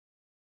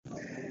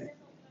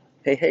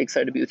Hey,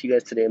 excited to be with you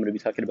guys today. I'm going to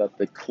be talking about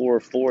the core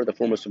four, the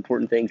four most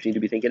important things you need to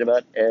be thinking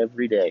about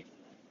every day.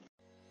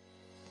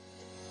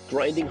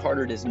 Grinding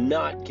harder does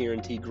not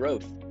guarantee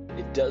growth.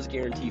 It does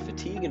guarantee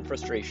fatigue and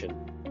frustration,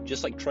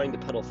 just like trying to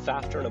pedal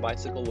faster on a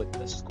bicycle with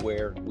a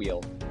square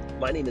wheel.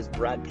 My name is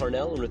Brad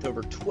Parnell, and with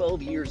over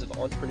 12 years of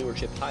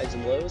entrepreneurship highs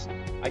and lows,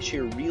 I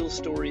share real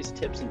stories,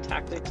 tips, and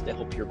tactics to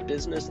help your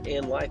business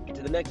and life get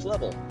to the next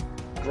level.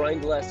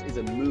 Grind Less is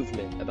a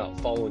movement about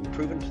following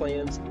proven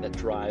plans that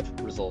drive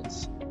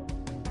results.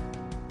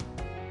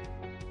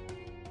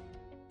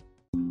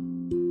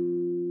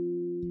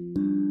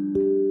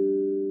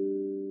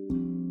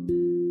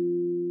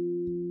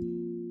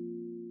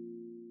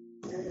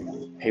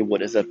 Hey,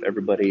 what is up,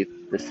 everybody?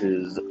 This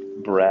is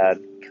Brad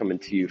coming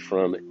to you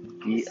from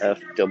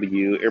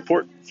DFW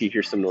Airport. If you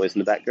hear some noise in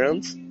the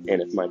background,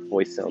 and if my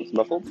voice sounds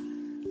muffled,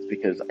 it's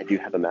because I do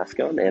have a mask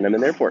on and I'm in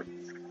the airport.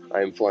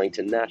 I am flying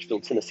to Nashville,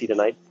 Tennessee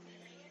tonight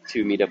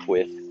to meet up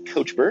with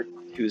Coach Burt,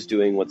 who's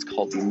doing what's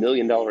called the $1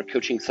 Million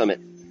Coaching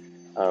Summit.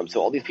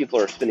 So all these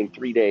people are spending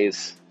 3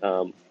 days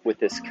with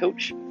this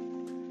coach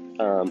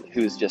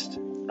who's just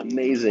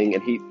amazing,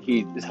 and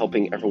he is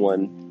helping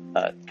everyone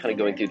kind of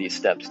going through these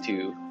steps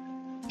to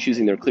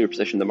choosing their clear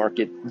position in the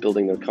market,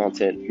 building their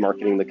content,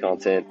 marketing the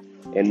content,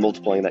 and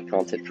multiplying that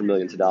content for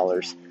millions of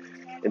dollars.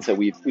 And so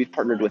we've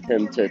partnered with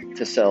him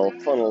to sell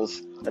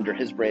funnels under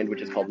his brand,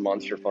 which is called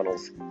Monster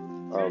Funnels,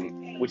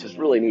 which is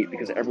really neat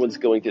because everyone's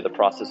going through the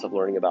process of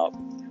learning about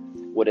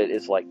what it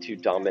is like to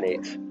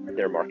dominate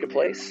their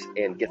marketplace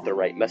and get the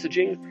right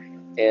messaging.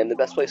 And the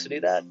best place to do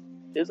that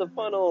is a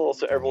funnel.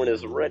 So everyone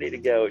is ready to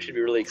go. It should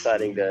be really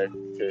exciting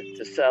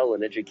to sell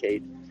and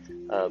educate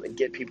and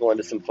get people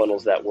into some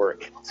funnels that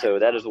work. So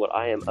that is what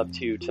I am up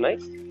to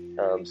tonight.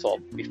 So I'll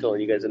be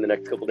filling you guys in the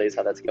next couple days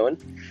how that's going.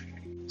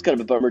 It's kind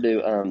of a bummer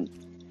to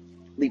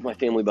leave my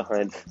family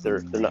behind.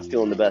 They're not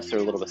feeling the best. They're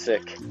a little bit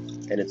sick,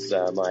 and it's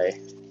my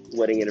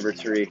wedding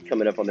anniversary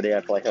coming up on the day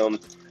I fly home.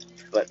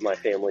 But my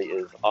family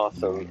is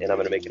awesome, and I'm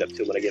going to make it up to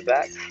them when I get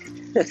back.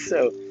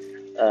 So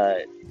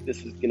this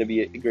is going to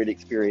be a great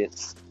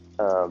experience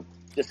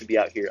just to be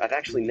out here. I've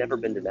actually never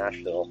been to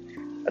Nashville.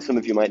 As some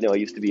of you might know, I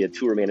used to be a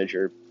tour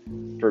manager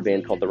for a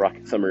band called the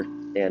Rocket Summer,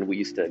 and I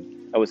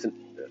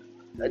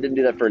didn't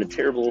do that for a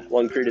terrible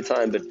long period of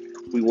time, but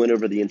we went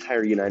over the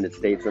entire United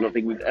States. I don't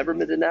think we've ever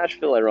been to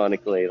Nashville,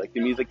 ironically, like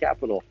the music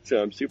capital.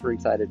 So I'm super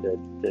excited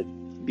to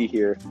be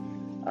here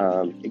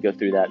and go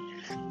through that.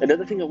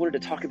 Another thing I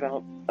wanted to talk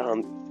about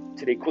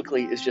today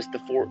quickly is just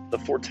the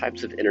four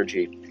types of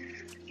energy.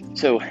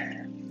 So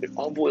it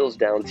all boils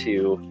down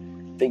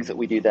to things that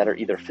we do that are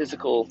either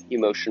physical,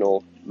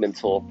 emotional,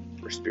 mental,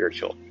 or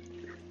spiritual.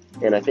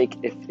 And I think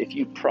if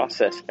you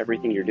process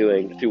everything you're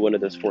doing through one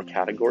of those four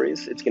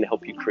categories, it's going to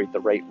help you create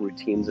the right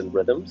routines and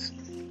rhythms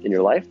in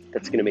your life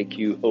that's going to make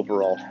you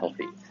overall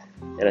healthy.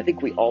 And I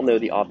think we all know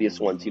the obvious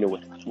ones,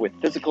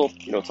 with physical,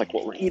 it's like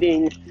what we're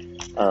eating,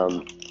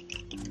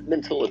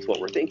 mental, it's what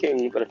we're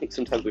thinking, but I think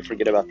sometimes we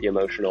forget about the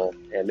emotional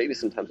and maybe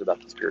sometimes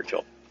about the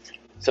spiritual.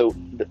 So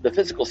the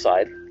physical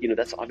side,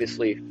 that's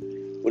obviously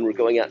when we're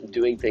going out and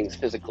doing things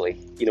physically,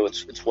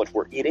 it's what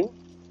we're eating.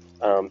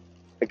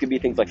 It could be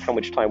things like how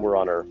much time we're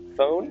on our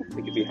phone.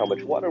 It could be how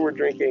much water we're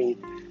drinking.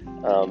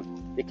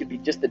 It could be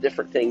just the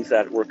different things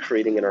that we're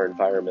creating in our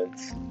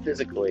environments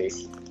physically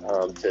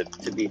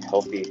to be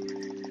healthy.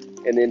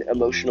 And then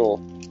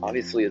emotional,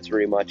 obviously, it's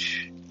very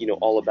much,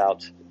 all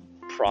about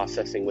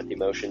processing with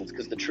emotions,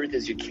 because the truth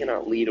is you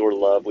cannot lead or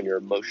love when you're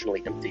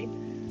emotionally empty.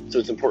 So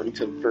it's important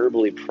to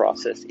verbally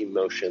process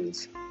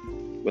emotions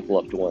with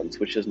loved ones,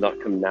 which does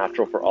not come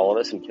natural for all of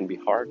us and can be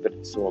hard, but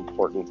it's so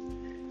important.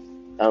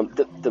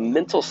 The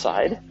mental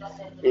side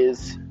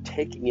is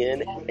taking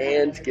in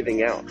and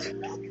giving out.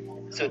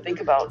 So think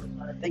about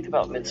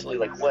mentally,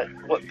 like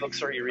what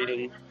books are you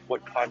reading?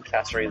 What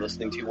podcasts are you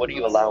listening to? What are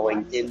you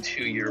allowing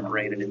into your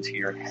brain and into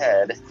your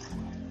head?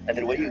 And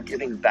then what are you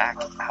giving back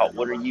out?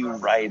 What are you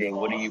writing?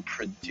 What are you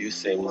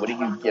producing? What are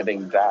you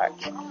giving back?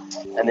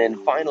 And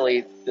then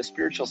finally, the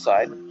spiritual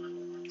side,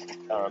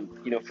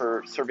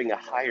 for serving a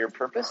higher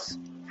purpose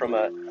from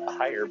a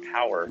higher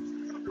power.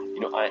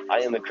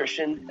 I am a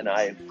Christian and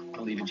I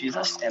believe in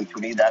Jesus, and for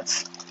me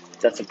that's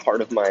a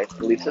part of my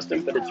belief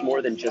system, but it's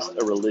more than just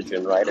a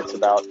religion, right? It's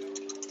about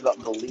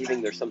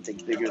believing there's something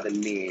bigger than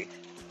me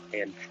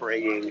and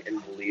praying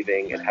and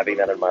believing and having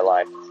that in my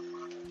life.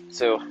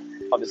 So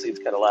obviously it's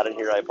kind of loud in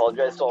here. I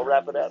apologize, so I'll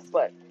wrap it up,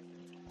 but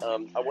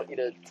I want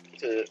you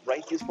to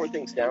write these four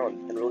things down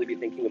and really be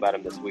thinking about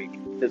them this week: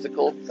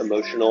 physical,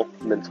 emotional,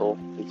 mental,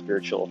 and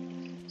spiritual.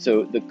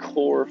 So the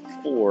core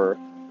four,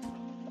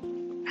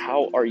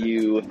 how are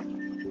you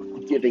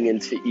giving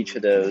into each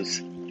of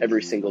those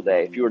every single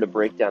day? If you were to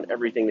break down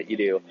everything that you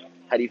do,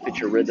 how do you fit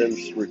your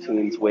rhythms,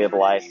 routines, way of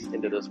life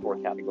into those four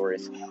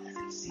categories?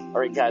 All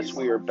right, guys,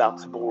 we are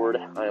about to board.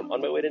 I am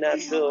on my way to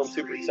Nashville. I'm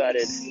super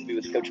excited to be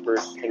with Coach Burt,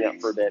 hang out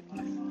for a bit.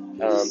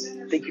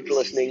 Thank you for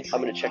listening.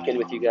 I'm going to check in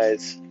with you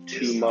guys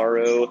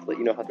tomorrow, let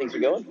you know how things are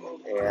going,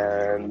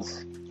 and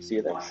see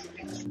you then.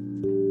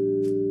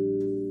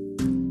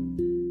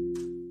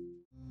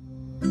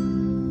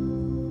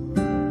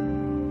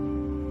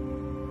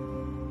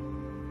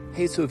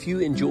 Hey, so if you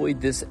enjoyed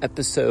this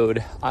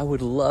episode, I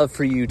would love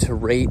for you to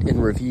rate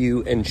and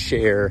review and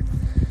share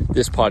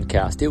this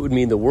podcast. It would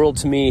mean the world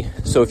to me.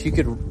 So if you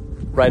could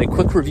write a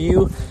quick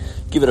review,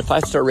 give it a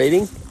 5-star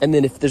rating, and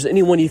then if there's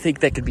anyone you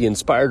think that could be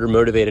inspired or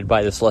motivated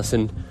by this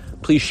lesson,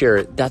 please share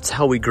it. That's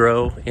how we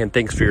grow, and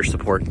thanks for your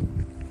support.